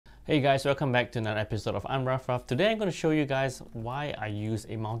Hey guys, welcome back to another episode of I'm Raf. Today I'm going to show you guys why I use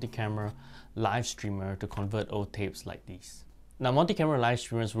a multi-camera live streamer to convert old tapes like these. Now, multi-camera live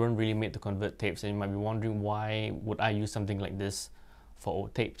streamers weren't really made to convert tapes, and you might be wondering, why would I use something like this for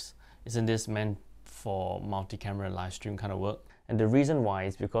old tapes? Isn't this meant for multi-camera live stream kind of work? And the reason why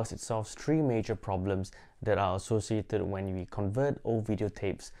is because it solves three major problems that are associated when we convert old video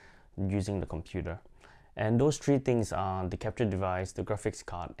tapes using the computer. And those three things are the capture device, the graphics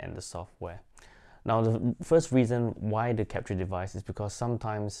card, and the software. Now, the first reason why the capture device is because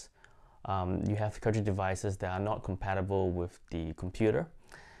sometimes you have capture devices that are not compatible with the computer,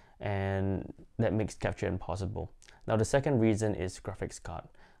 and that makes capture impossible. Now, the second reason is graphics card.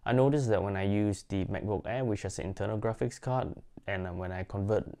 I noticed that when I use the MacBook Air, which has an internal graphics card, and when I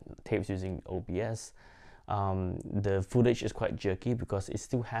convert tapes using OBS, the footage is quite jerky because it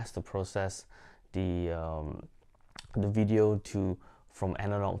still has to process the video from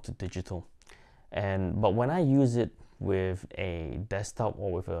analog to digital. But when I use it with a desktop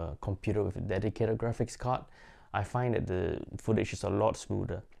or with a computer with a dedicated graphics card, I find that the footage is a lot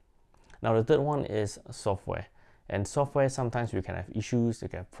smoother. Now, the third one is software. And software, sometimes we can have issues, we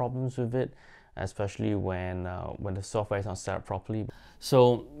can have problems with it, especially when the software is not set up properly.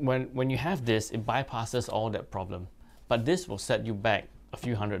 So when you have this, it bypasses all that problem. But this will set you back a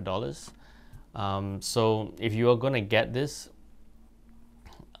few $100s. So if you are going to get this,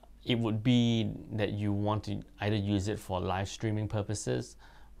 it would be that you want to either use it for live streaming purposes,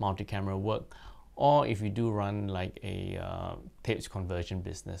 multi-camera work, or if you do run like a tapes conversion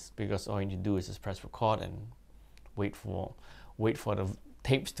business, because all you need to do is just press record and wait for the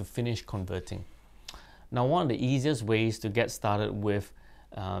tapes to finish converting. Now, one of the easiest ways to get started with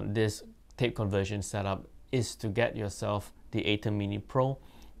this tape conversion setup is to get yourself the Atem Mini Pro,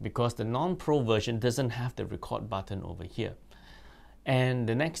 because the non-pro version doesn't have the record button over here. And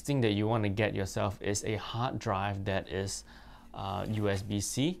the next thing that you want to get yourself is a hard drive that is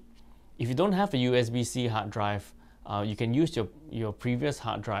USB-C. If you don't have a USB-C hard drive, you can use your previous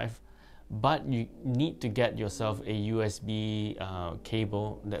hard drive, but you need to get yourself a USB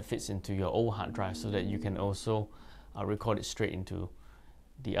cable that fits into your old hard drive so that you can also record it straight into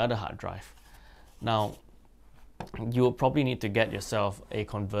the other hard drive. Now, you will probably need to get yourself a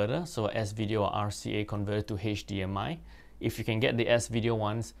converter, so S-Video or RCA converter to HDMI. If you can get the S-Video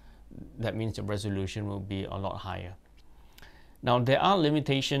ones, that means the resolution will be a lot higher. Now, there are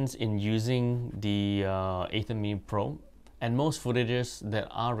limitations in using the Atem Mini Pro, and most footages that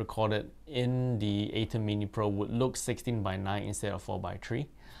are recorded in the Atem Mini Pro would look 16:9 instead of 4:3.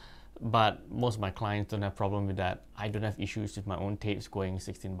 But most of my clients don't have problem with that. I don't have issues with my own tapes going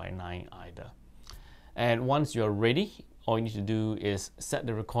 16:9 either. And once you're ready, all you need to do is set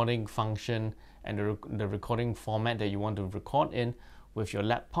the recording function and the recording format that you want to record in with your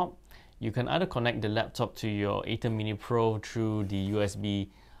laptop. You can either connect the laptop to your Atem Mini Pro through the USB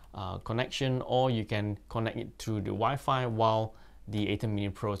connection, or you can connect it through the Wi-Fi while the Atem Mini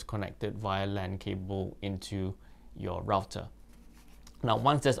Pro is connected via LAN cable into your router. Now,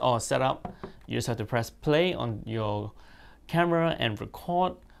 once that's all set up, you just have to press play on your camera and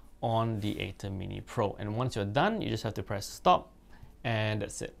record on the Atem Mini Pro. And once you're done, you just have to press stop, and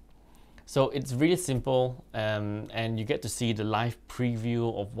that's it. So it's really simple, and you get to see the live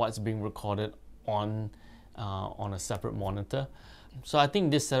preview of what's being recorded on a separate monitor. So I think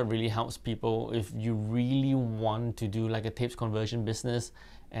this setup really helps people if you really want to do like a tapes conversion business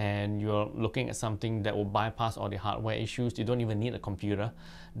and you're looking at something that will bypass all the hardware issues. You don't even need a computer.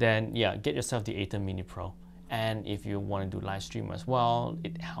 Then yeah, get yourself the Atem Mini Pro. And if you want to do live stream as well,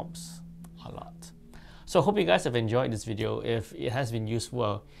 it helps a lot. So I hope you guys have enjoyed this video. If it has been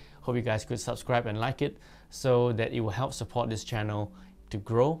useful, hope you guys could subscribe and like it so that it will help support this channel to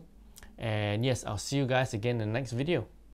grow. And yes, I'll see you guys again in the next video.